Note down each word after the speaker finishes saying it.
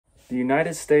The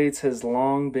United States has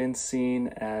long been seen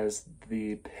as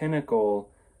the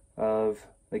pinnacle of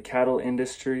the cattle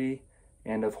industry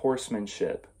and of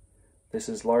horsemanship. This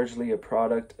is largely a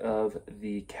product of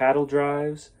the cattle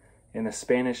drives and the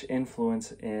Spanish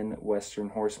influence in Western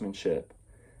horsemanship.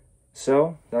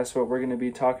 So that's what we're going to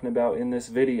be talking about in this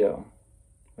video.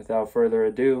 Without further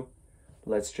ado,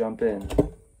 let's jump in.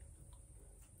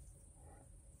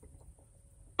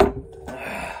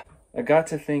 I got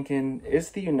to thinking, is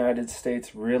the United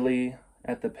States really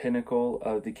at the pinnacle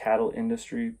of the cattle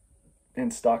industry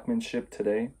and stockmanship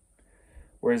today?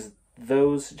 Or is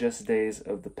those just days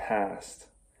of the past?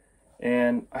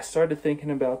 And I started thinking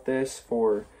about this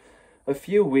for a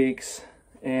few weeks,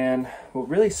 and what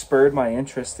really spurred my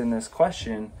interest in this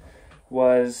question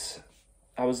was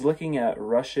I was looking at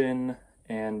Russian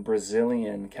and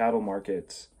Brazilian cattle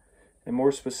markets, and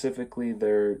more specifically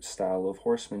their style of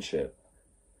horsemanship.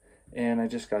 And I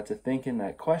just got to thinking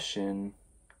that question,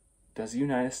 does the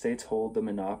United States hold the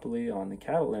monopoly on the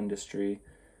cattle industry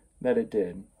that it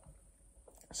did?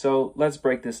 So let's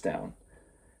break this down.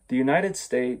 The United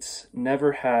States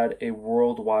never had a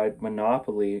worldwide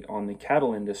monopoly on the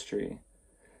cattle industry.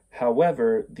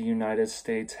 However, the United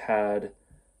States had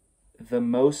the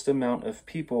most amount of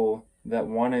people that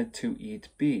wanted to eat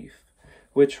beef,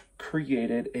 which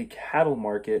created a cattle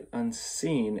market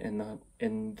unseen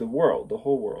in the world, the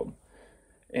whole world.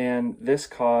 And this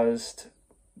caused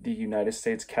the United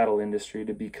States cattle industry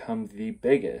to become the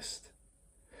biggest.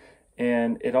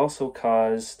 And it also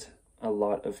caused a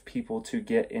lot of people to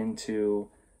get into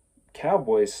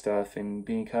cowboy stuff and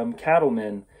become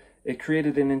cattlemen. It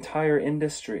created an entire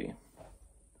industry.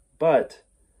 But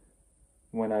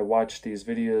when I watched these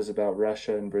videos about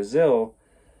Russia and Brazil,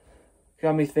 it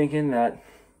got me thinking that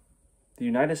the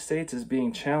United States is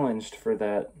being challenged for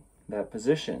that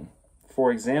position.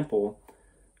 For example,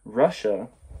 Russia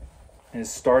is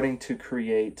starting to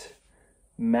create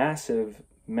massive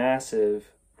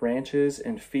ranches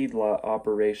and feedlot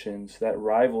operations that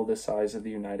rival the size of the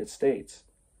United States.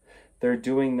 They're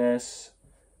doing this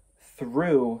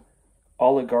through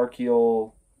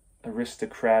oligarchical,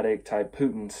 aristocratic type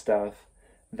Putin stuff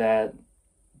that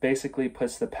basically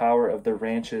puts the power of the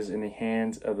ranches in the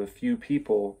hands of a few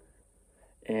people,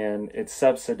 and it's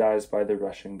subsidized by the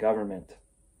Russian government.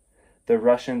 The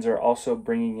Russians are also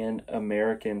bringing in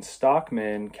American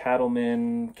stockmen,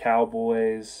 cattlemen,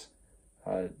 cowboys.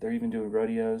 They're even doing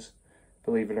rodeos,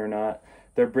 believe it or not.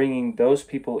 They're bringing those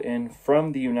people in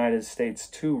from the United States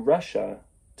to Russia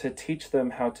to teach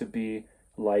them how to be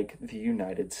like the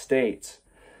United States.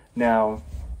 Now,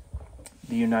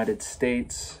 the United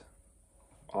States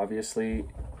obviously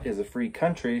is a free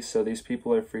country, so these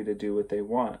people are free to do what they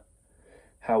want.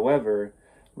 However,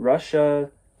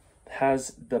 Russia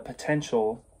has the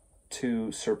potential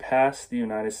to surpass the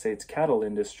United States cattle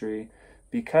industry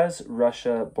because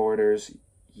Russia borders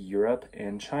Europe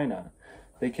and China.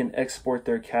 They can export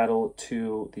their cattle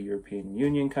to the European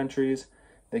Union countries.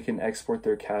 They can export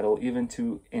their cattle even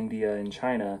to India and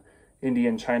China. India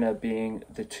and China being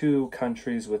the two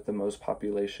countries with the most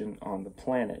population on the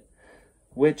planet,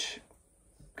 which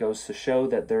goes to show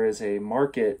that there is a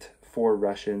market for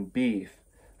Russian beef,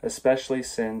 especially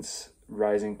since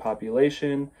rising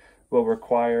population will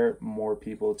require more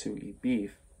people to eat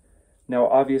beef. Now,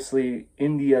 obviously,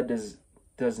 India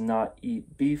does not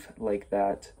eat beef like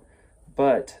that,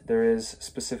 but there is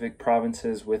specific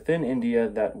provinces within India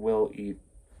that will eat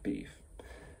beef.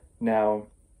 Now,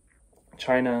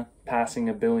 China passing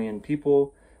 1 billion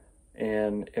people,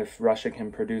 and if Russia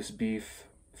can produce beef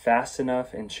fast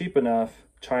enough and cheap enough,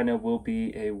 China will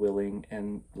be a willing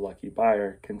and lucky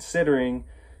buyer, considering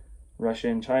Russia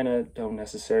and China don't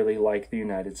necessarily like the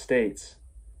United States.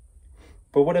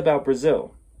 But what about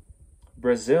Brazil?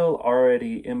 Brazil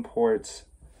already imports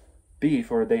beef,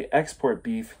 or they export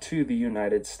beef to the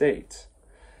United States,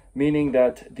 meaning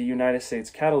that the United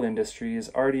States cattle industry is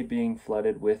already being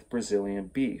flooded with Brazilian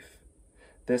beef.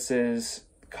 This is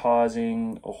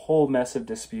causing a whole mess of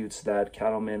disputes that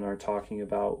cattlemen are talking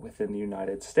about within the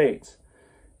United States.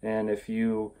 And if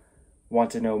you want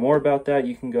to know more about that,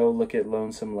 you can go look at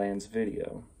Lonesome Land's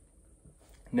video.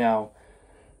 Now,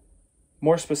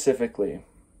 more specifically,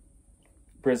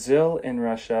 Brazil and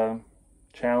Russia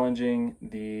challenging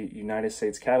the United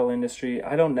States cattle industry,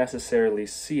 I don't necessarily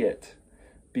see it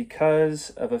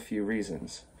because of a few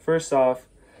reasons. First off,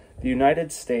 the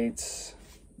United States,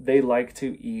 they like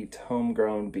to eat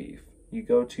homegrown beef. You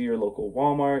go to your local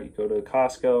Walmart, you go to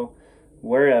Costco,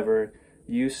 wherever,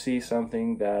 you see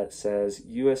something that says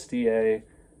USDA,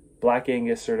 Black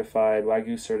Angus certified,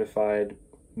 Wagyu certified,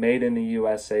 made in the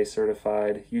USA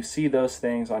certified. You see those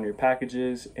things on your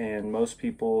packages, and most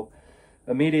people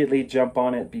immediately jump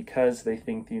on it because they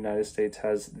think the United States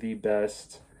has the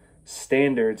best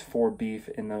standards for beef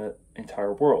in the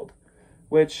entire world,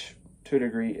 which to a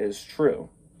degree is true.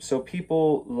 So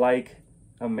people like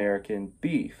American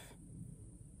beef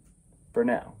for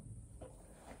now.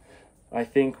 I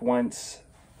think once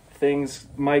things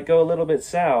might go a little bit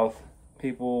south,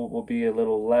 people will be a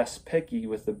little less picky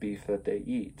with the beef that they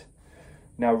eat.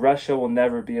 Now, Russia will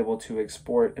never be able to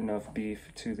export enough beef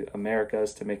to the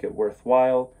Americas to make it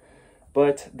worthwhile,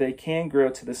 but they can grow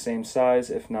to the same size,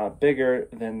 if not bigger,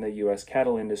 than the U.S.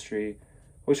 cattle industry,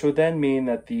 which would then mean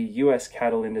that the U.S.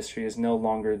 cattle industry is no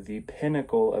longer the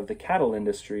pinnacle of the cattle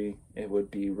industry. It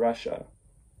would be Russia.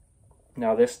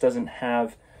 Now, this doesn't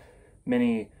have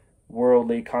many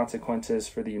worldly consequences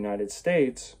for the United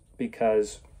States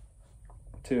because,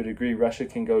 to a degree, Russia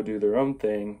can go do their own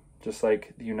thing, just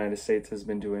like the United States has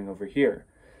been doing over here.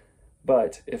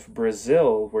 But if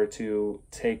Brazil were to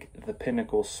take the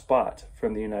pinnacle spot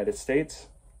from the United States,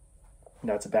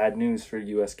 that's bad news for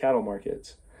U.S. cattle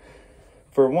markets.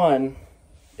 For one,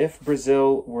 if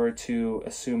Brazil were to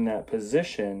assume that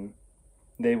position,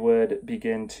 they would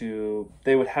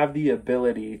have the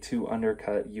ability to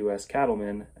undercut U.S.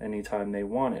 cattlemen anytime they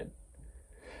wanted.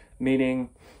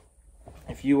 Meaning,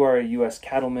 if you are a U.S.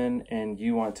 cattleman and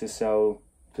you want to sell,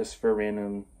 just for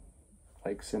random,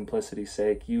 like simplicity's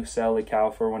sake, you sell a cow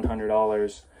for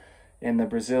 $100 and the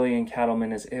Brazilian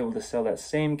cattleman is able to sell that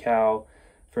same cow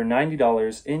for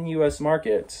 $90 in U.S.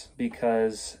 markets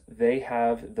because they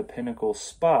have the pinnacle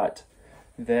spot,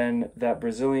 then that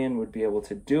Brazilian would be able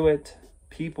to do it.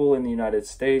 People in the United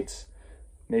States,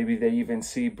 maybe they even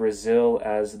see Brazil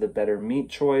as the better meat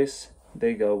choice,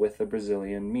 they go with the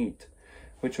Brazilian meat,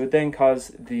 which would then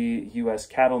cause the U.S.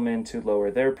 cattlemen to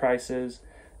lower their prices,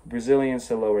 Brazilians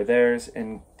to lower theirs,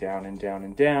 and down and down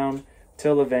and down,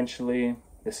 till eventually,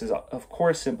 this is of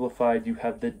course simplified, you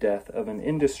have the death of an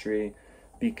industry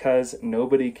because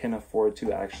nobody can afford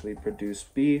to actually produce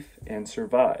beef and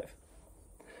survive.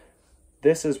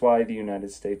 This is why the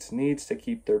United States needs to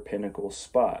keep their pinnacle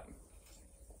spot.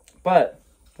 But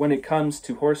when it comes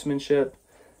to horsemanship,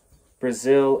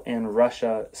 Brazil and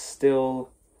Russia still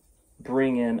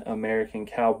bring in American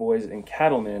cowboys and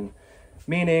cattlemen,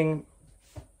 meaning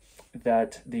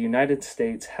that the United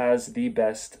States has the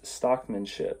best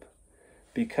stockmanship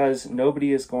because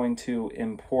nobody is going to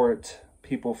import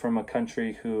people from a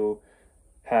country who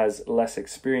has less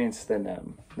experience than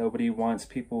them. Nobody wants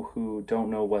people who don't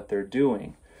know what they're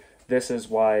doing. This is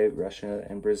why Russia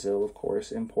and Brazil, of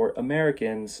course, import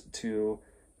Americans to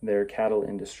their cattle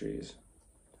industries.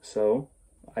 So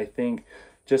I think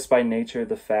just by nature,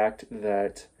 the fact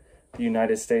that the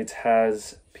United States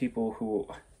has people who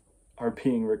are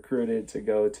being recruited to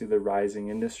go to the rising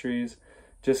industries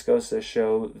just goes to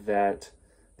show that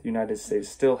the United States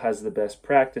still has the best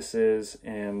practices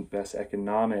and best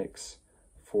economics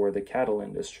for the cattle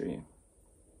industry.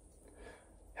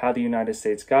 How the United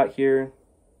States got here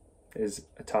is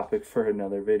a topic for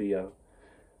another video.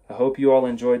 I hope you all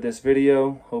enjoyed this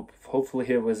video. Hopefully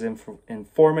it was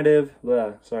informative.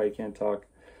 Sorry, I can't talk.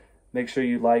 Make sure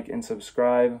you like and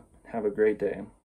subscribe. Have a great day.